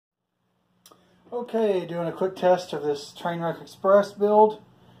Okay, doing a quick test of this Trainwreck Express build.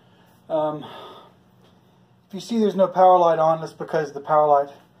 If you see there's no power light on, that's because the power light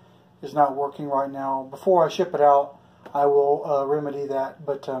is not working right now. Before I ship it out, I will remedy that.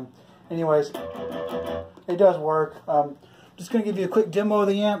 But anyways, it does work. Just going to give you a quick demo of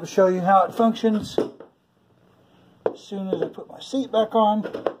the amp to show you how it functions. As soon as I put my seat back on.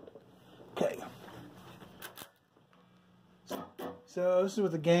 Okay. So this is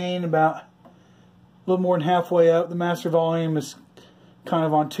with the gain about a little more than halfway up. The master volume is kind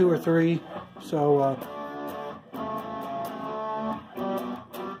of on 2 or 3. So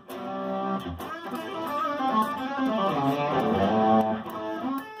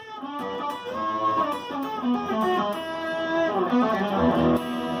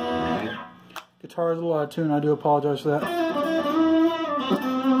guitar is a little out of tune. I do apologize for that.